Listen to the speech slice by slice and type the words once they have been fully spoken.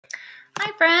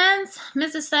Hi friends,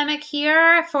 Mrs. Semick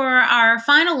here for our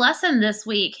final lesson this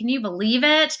week. Can you believe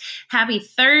it? Happy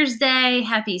Thursday,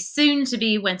 happy soon to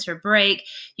be winter break.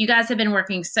 You guys have been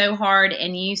working so hard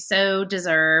and you so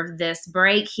deserve this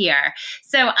break here.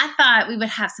 So I thought we would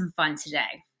have some fun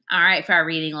today. All right, for our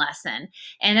reading lesson.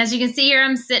 And as you can see here,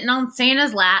 I'm sitting on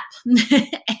Santa's lap.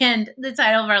 And the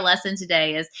title of our lesson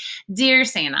today is Dear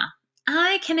Santa,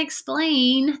 I can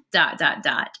explain ...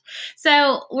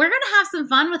 So we're going to have some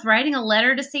fun with writing a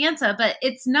letter to Santa, but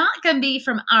it's not going to be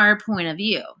from our point of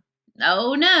view.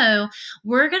 Oh no,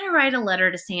 we're going to write a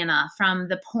letter to Santa from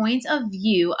the point of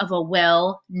view of a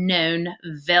well-known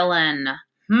villain.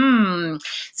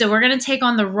 So we're going to take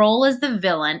on the role as the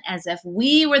villain as if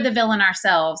we were the villain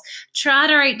ourselves. Try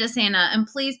to write to Santa and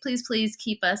please, please, please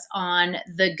keep us on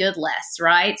the good list,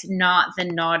 right? Not the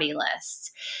naughty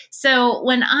list. So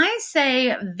when I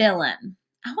say villain,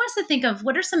 I want us to think of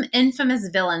what are some infamous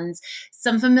villains,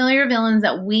 some familiar villains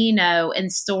that we know in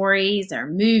stories or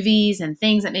movies and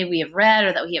things that maybe we have read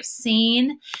or that we have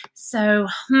seen. So,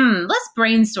 let's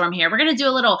brainstorm here. We're going to do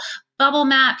a little bubble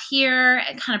map here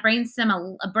and kind of brainstorm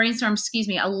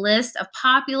a list of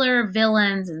popular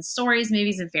villains and stories,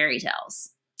 movies, and fairy tales.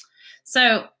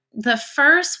 So the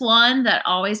first one that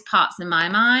always pops in my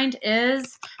mind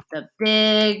is the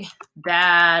big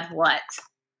bad what?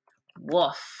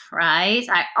 Wolf, right?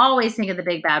 I always think of the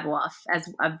big bad wolf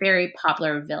as a very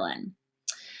popular villain.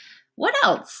 What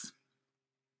else?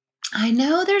 I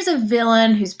know there's a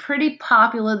villain who's pretty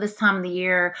popular this time of the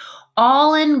year,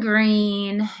 all in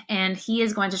green, and he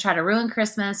is going to try to ruin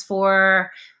Christmas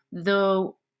for the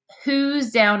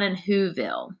Who's down in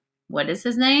Whoville. What is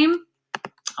his name?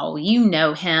 Oh, you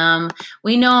know him.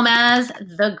 We know him as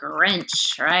the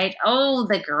Grinch, right? Oh,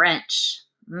 the Grinch.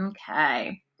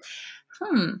 Okay.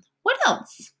 What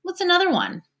else? What's another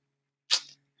one?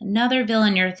 Another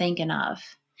villain you're thinking of?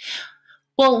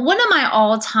 Well, one of my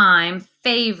all-time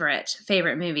favorite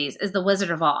movies is The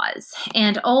Wizard of Oz.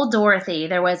 And old Dorothy,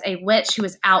 there was a witch who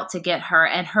was out to get her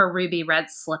and her ruby red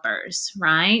slippers,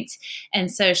 right?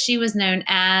 And so she was known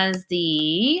as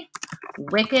the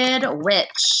Wicked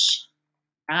Witch,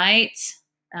 right?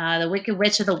 The Wicked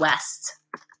Witch of the West.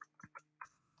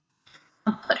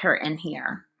 I'll put her in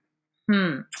here.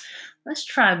 Let's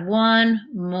try one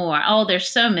more. Oh, there's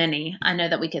so many I know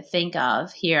that we could think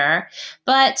of here.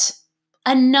 But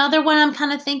another one I'm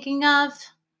kind of thinking of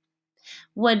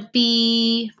would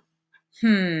be,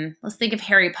 let's think of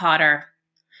Harry Potter.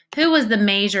 Who was the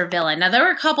major villain? Now, there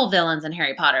were a couple villains in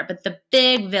Harry Potter, but the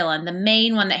big villain, the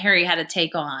main one that Harry had to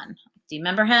take on. Do you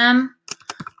remember him?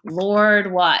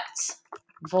 Lord what?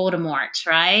 Voldemort,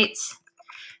 right?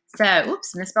 So,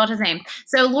 oops, misspelled his name.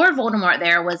 So Lord Voldemort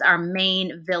there was our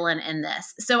main villain in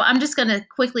this. So I'm just going to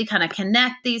quickly kind of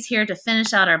connect these here to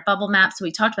finish out our bubble map. So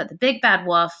we talked about the big bad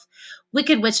wolf,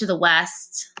 Wicked Witch of the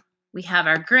West. We have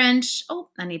our Grinch. Oh,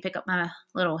 I need to pick up my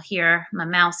my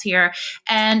mouse here.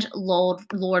 And Lord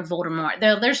Voldemort.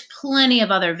 There's plenty of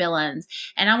other villains.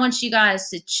 And I want you guys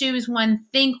to choose one,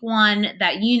 think one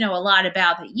that you know a lot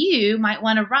about that you might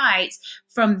want to write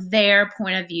from their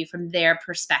point of view, from their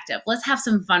perspective. Let's have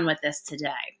some fun with this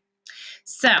today.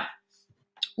 So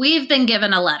we've been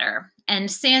given a letter,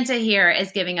 and Santa here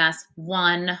is giving us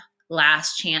one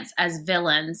last chance as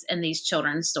villains in these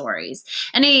children's stories.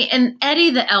 And Eddie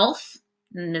the elf,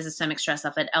 and Mrs. Semick's dressed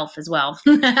up at elf as well.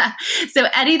 So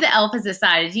Eddie the elf has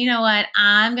decided, you know what,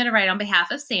 I'm going to write on behalf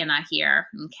of Santa here,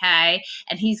 okay?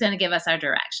 And he's going to give us our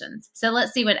directions. So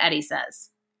let's see what Eddie says.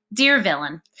 Dear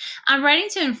villain, I'm writing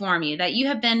to inform you that you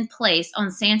have been placed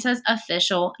on Santa's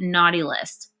official naughty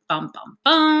list. Bum, bum,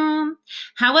 bum.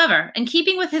 However, in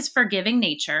keeping with his forgiving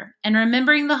nature and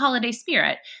remembering the holiday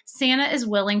spirit, Santa is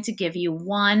willing to give you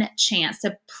one chance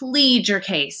to plead your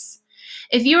case.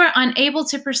 If you are unable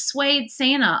to persuade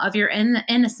Santa of your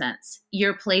innocence,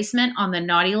 your placement on the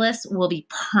naughty list will be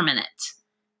permanent.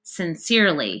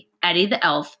 Sincerely, Eddie the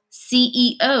Elf,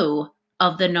 CEO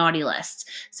of the naughty list.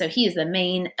 So he is the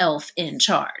main elf in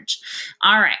charge.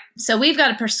 All right, so we've got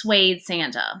to persuade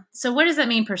Santa. So what does that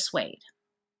mean, persuade?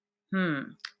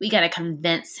 We got to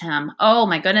convince him. Oh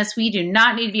my goodness, we do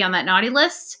not need to be on that naughty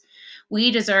list.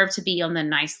 We deserve to be on the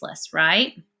nice list,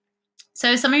 right?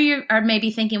 So some of you are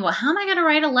maybe thinking, well, how am I going to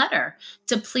write a letter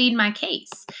to plead my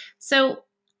case? So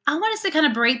I want us to kind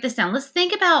of break this down. Let's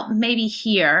think about maybe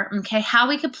here, okay, how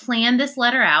we could plan this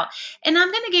letter out. And I'm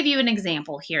going to give you an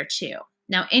example here too.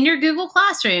 Now, in your Google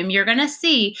Classroom, you're going to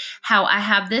see how I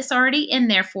have this already in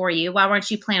there for you. Why don't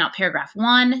you plan out paragraph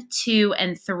 1, 2,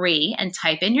 and 3 and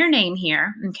type in your name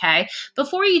here, okay,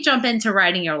 before you jump into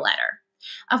writing your letter.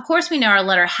 Of course, we know our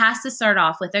letter has to start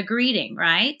off with a greeting,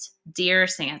 right? Dear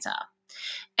Santa.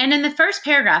 And in the first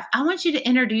paragraph, I want you to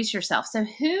introduce yourself. So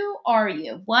who are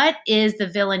you? What is the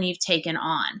villain you've taken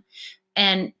on?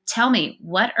 And tell me,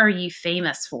 what are you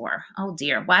famous for? Oh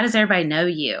dear, why does everybody know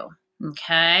you?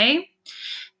 Okay.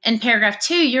 In paragraph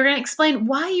 2, you're going to explain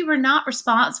why you were not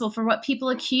responsible for what people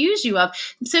accuse you of.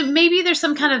 So maybe there's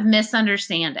some kind of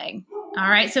misunderstanding. All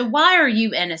right. So why are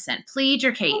you innocent? Plead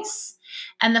your case.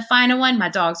 And the final one, my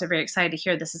dogs are very excited to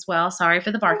hear this as well. Sorry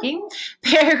for the barking.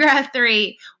 Paragraph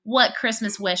 3, what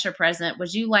Christmas wish or present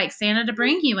would you like Santa to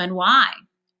bring you and why?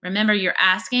 Remember, you're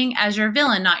asking as your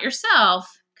villain, not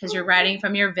yourself, because you're writing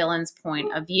from your villain's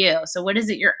point of view. So what is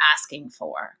it you're asking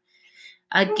for?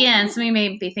 Again, some of you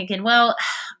may be thinking, well,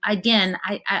 again,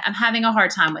 I'm having a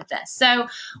hard time with this. So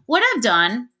what I've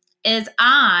done is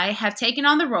I have taken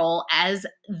on the role as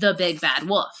the big bad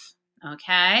wolf,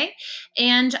 okay?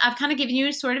 And I've kind of given you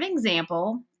a sort of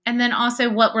example and then also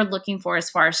what we're looking for as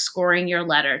far as scoring your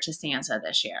letter to Santa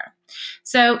this year.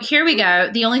 So here we go.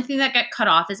 The only thing that got cut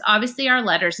off is obviously our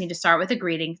letters need to start with a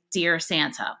greeting, Dear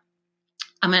Santa.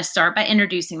 I'm going to start by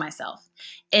introducing myself.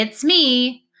 It's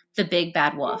me, the big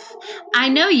bad wolf. I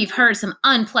know you've heard some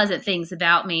unpleasant things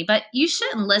about me, but you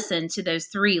shouldn't listen to those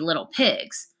 3 little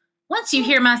pigs. Once you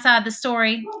hear my side of the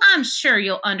story, I'm sure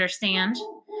you'll understand.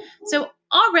 So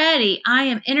already I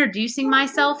am introducing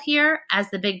myself here as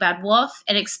the big bad wolf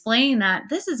and explaining that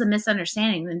this is a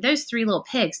misunderstanding and those 3 little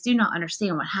pigs do not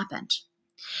understand what happened.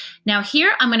 Now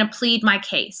here I'm going to plead my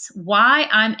case, why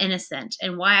I'm innocent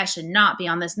and why I should not be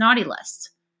on this naughty list.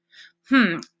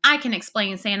 I can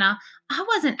explain, Santa. I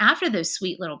wasn't after those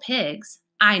sweet little pigs.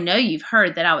 I know you've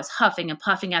heard that I was huffing and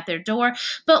puffing at their door,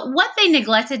 but what they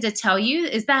neglected to tell you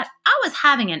is that I was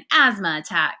having an asthma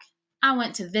attack. I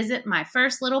went to visit my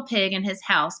first little pig in his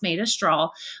house made of straw,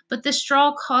 but the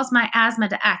straw caused my asthma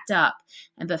to act up.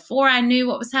 And before I knew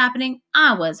what was happening,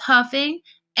 I was huffing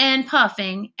and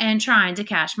puffing and trying to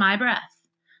catch my breath.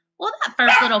 Well, that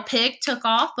first little pig took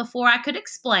off before I could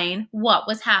explain what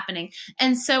was happening.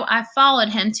 And so I followed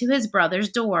him to his brother's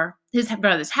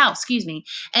house,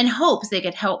 in hopes they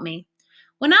could help me.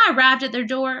 When I arrived at their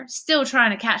door, still trying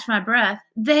to catch my breath,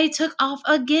 they took off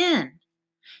again.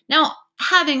 Now,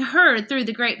 having heard through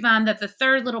the grapevine that the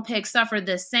third little pig suffered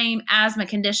the same asthma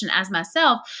condition as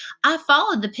myself, I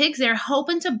followed the pigs there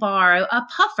hoping to borrow a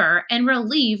puffer and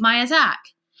relieve my attack.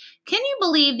 Can you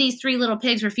believe these 3 little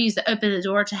pigs refused to open the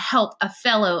door to help a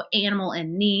fellow animal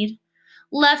in need?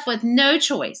 Left with no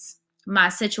choice. My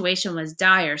situation was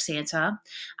dire, Santa.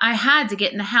 I had to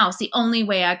get in the house the only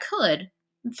way I could,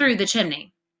 through the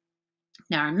chimney.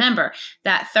 Now remember,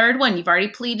 that third one, you've already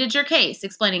pleaded your case,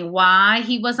 explaining why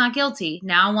he was not guilty.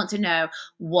 Now I want to know,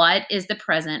 what is the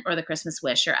present or the Christmas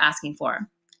wish you're asking for?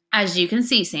 As you can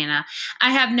see, Santa,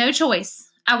 I have no choice.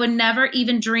 I would never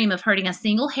even dream of hurting a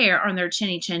single hair on their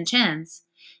chinny chin chins.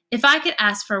 If I could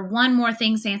ask for one more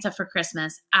thing, Santa, for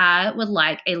Christmas, I would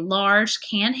like a large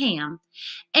canned ham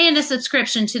and a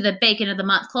subscription to the Bacon of the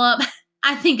Month Club.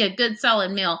 I think a good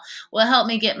solid meal will help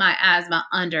me get my asthma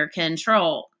under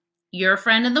control. Your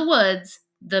friend in the woods,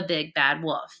 the big bad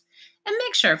wolf. And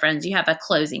make sure, friends, you have a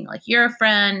closing, like your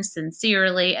friend,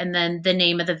 sincerely, and then the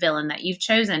name of the villain that you've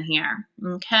chosen here.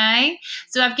 Okay?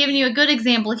 So I've given you a good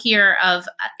example here of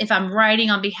if I'm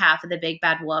writing on behalf of the big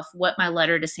bad wolf, what my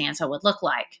letter to Santa would look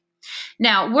like.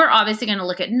 Now, we're obviously going to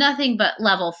look at nothing but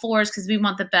level 4s because we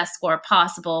want the best score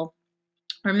possible.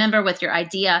 Remember, with your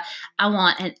idea, I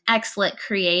want an excellent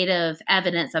creative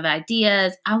evidence of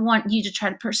ideas. I want you to try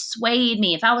to persuade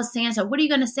me. If I was Santa, what are you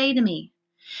going to say to me?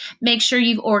 Make sure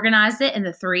you've organized it in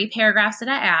the 3 paragraphs that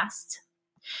I asked.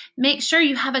 Make sure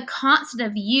you have a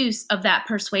constant use of that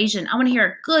persuasion. I want to hear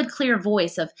a good, clear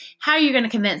voice of how you're going to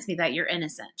convince me that you're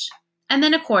innocent. And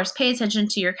then, of course, pay attention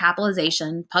to your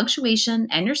capitalization, punctuation,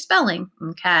 and your spelling,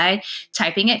 okay?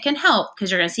 Typing it can help because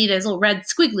you're going to see those little red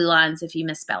squiggly lines if you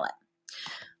misspell it.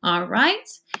 All right.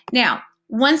 Now,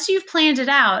 once you've planned it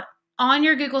out, on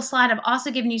your Google slide, I've also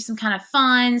given you some kind of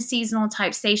fun seasonal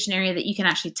type stationery that you can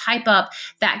actually type up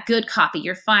that good copy,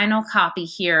 your final copy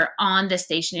here on the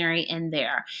stationery in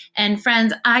there. And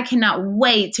friends, I cannot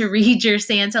wait to read your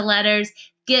Santa letters.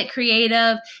 Get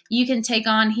creative. You can take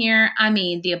on here,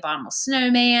 the Abominable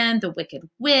Snowman, the Wicked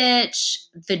Witch,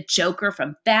 the Joker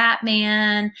from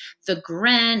Batman, the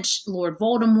Grinch, Lord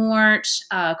Voldemort,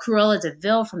 Cruella de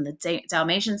Vil from the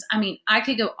Dalmatians. I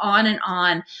could go on and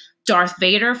on. Darth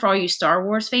Vader for all you Star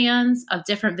Wars fans, of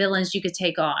different villains you could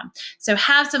take on. So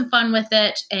have some fun with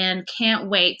it and can't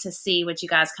wait to see what you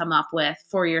guys come up with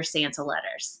for your Santa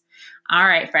letters. All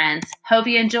right, friends. Hope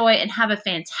you enjoy and have a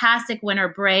fantastic winter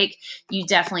break. You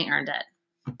definitely earned it.